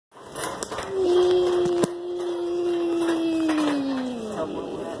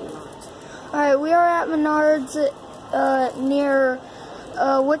at Menards near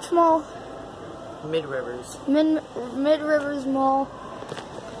which mall? Mid Rivers. Mid Rivers Mall.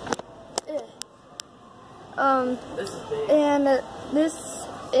 This is big. And this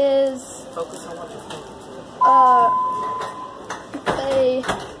is Focus on what you're focusing. a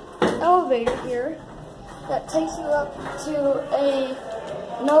elevator here that takes you up to a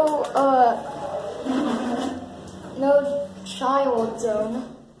no child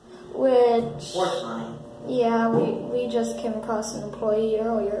zone, which Horrifying. yeah, we just came across an employee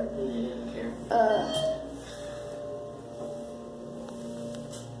earlier. They didn't care.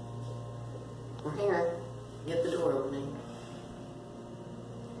 We're here. Get the door opening.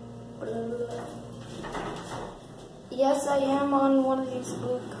 Yes, I am on one of these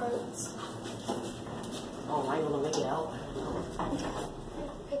blue carts. Oh, am I able to make it out?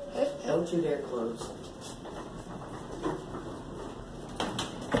 Don't you dare close.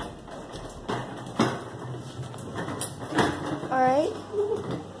 Alright.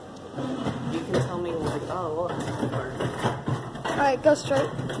 You can tell me when we Alright, go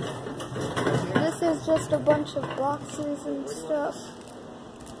straight. This is just a bunch of boxes and stuff.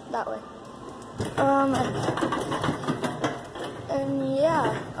 That way. And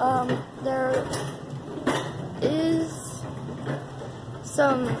yeah, there is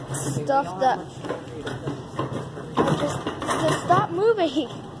some stuff that just stop moving.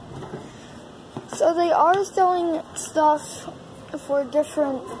 So they are selling stuff for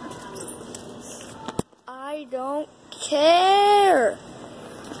different. I don't care.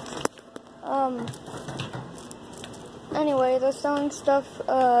 Anyway, they're selling stuff.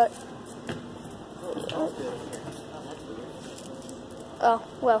 Oh,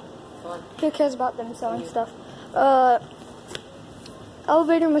 well, who cares about them selling stuff?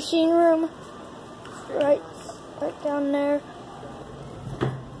 Elevator machine room, right down there.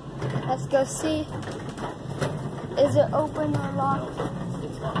 Let's go see. Is it open or locked?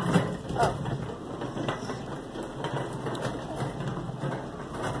 Oh.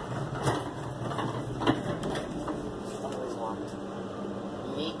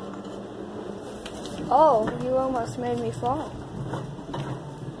 Oh, you almost made me fall.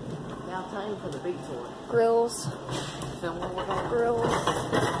 Now time for the big tour. Grills. Film what we're going. Grills.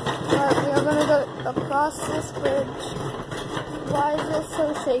 Alright, we are gonna go across this bridge. Why is it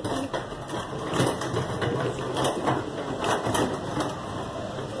so shaky?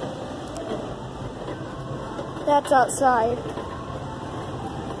 That's outside.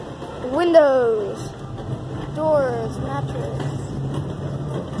 Windows. Doors. Mattress.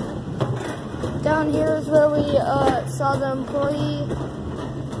 Down here is where we saw the employee.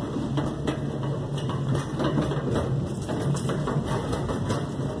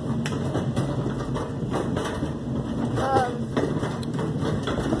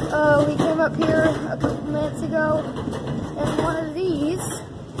 We came up here a couple minutes ago, and one of these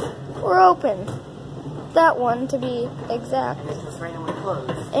were open. That one, to be exact. And it just randomly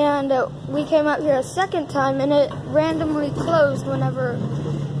closed. And we came up here a second time, and it randomly closed whenever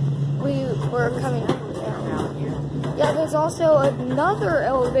we were coming down. Yeah, there's also another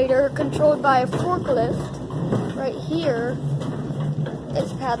elevator controlled by a forklift right here.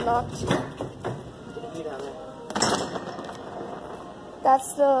 It's padlocked.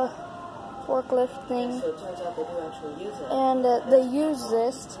 That's the forklift thing. So it turns out they do actually use it. And they use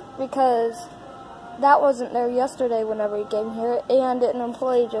this because that wasn't there yesterday whenever we came here, and an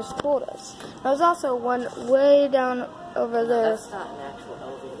employee just told us. There's also one way down over there. That's not an actual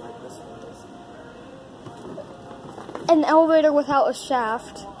elevator like this one is. An elevator without a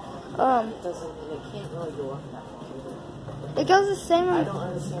shaft. It can't really go up that much. It goes the same. I don't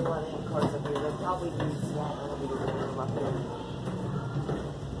understand why they have cars up here. They probably use small elevators to get them up there.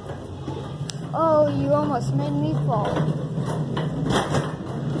 Oh, you almost made me fall. I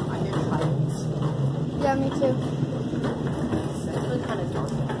hear titles. Yeah, me too. It's actually kind of dark.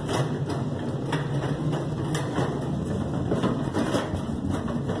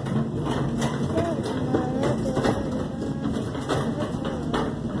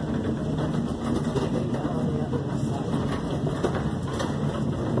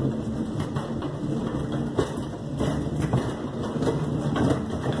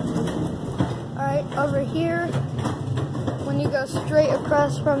 Over here, when you go straight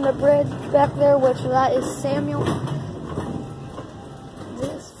across from the bridge back there, which that is Samuel,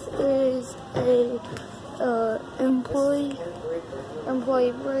 this is a employee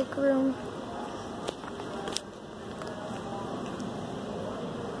break room.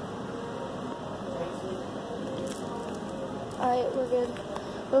 Alright, we're good.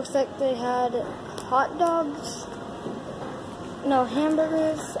 Looks like they had hot dogs. No,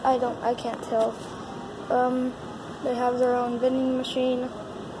 hamburgers. I can't tell. They have their own vending machine.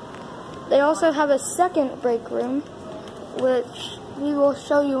 They also have a second break room, which we will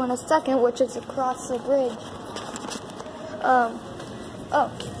show you in a second, which is across the bridge.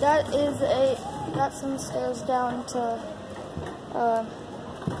 That's some stairs down to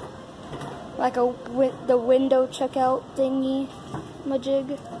like the window checkout thingy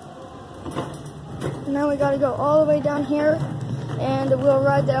majig. Now we gotta go all the way down here, and we'll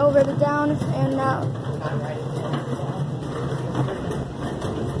ride the elevator down. And now,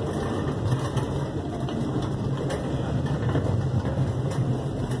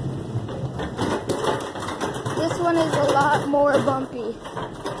 this one is a lot more bumpy.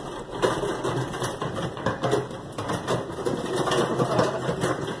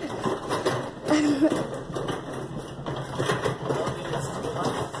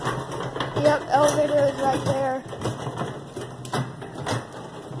 Yep, elevator is right there.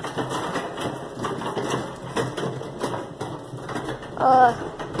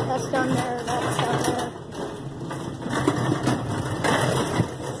 That's down there, that's down there.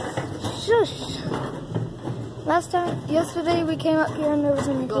 Shush! Yesterday we came up here and there was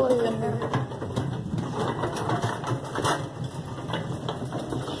an employee in there.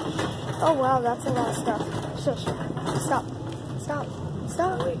 Oh wow, that's a lot of stuff. Shush. Stop. Stop.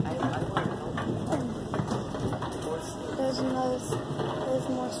 Stop. Wait, I want to know. There's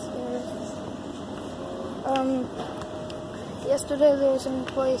more stairs. Yesterday there was an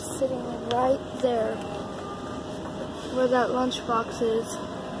employee sitting right there where that lunchbox is.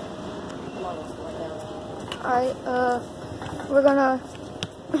 Alright, we're gonna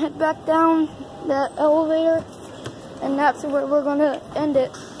head back down that elevator, and that's where we're gonna end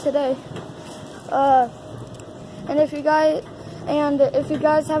it today. And if you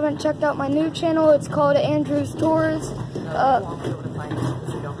guys haven't checked out my new channel, it's called Andrew's Tours.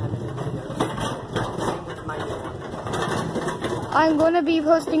 I'm going to be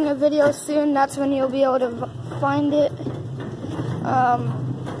posting a video soon. That's when you'll be able to find it.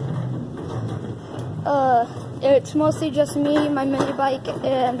 It's mostly just me, my mini bike,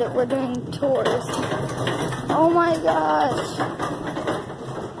 and we're doing tours. Oh my gosh.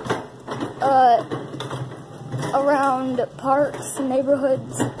 Around parks,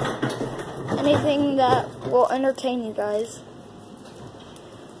 neighborhoods, anything that will entertain you guys.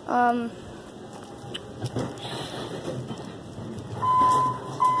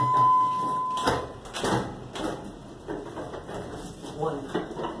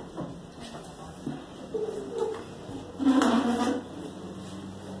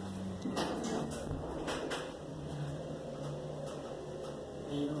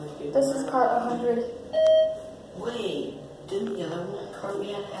 This is cart 100. Wait, didn't the other cart we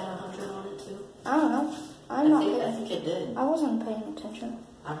had 100 on it too? I don't know. I think it did. I wasn't paying attention.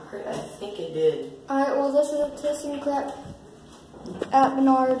 I think it did. Alright, well this is a ThyssenKrupp at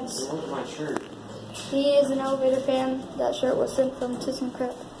Menards. Look at my shirt. He is an elevator fan. That shirt was sent from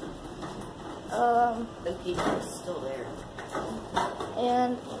ThyssenKrupp. The people are still there.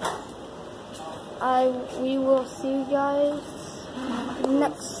 And we will see you guys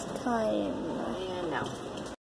next time. And now.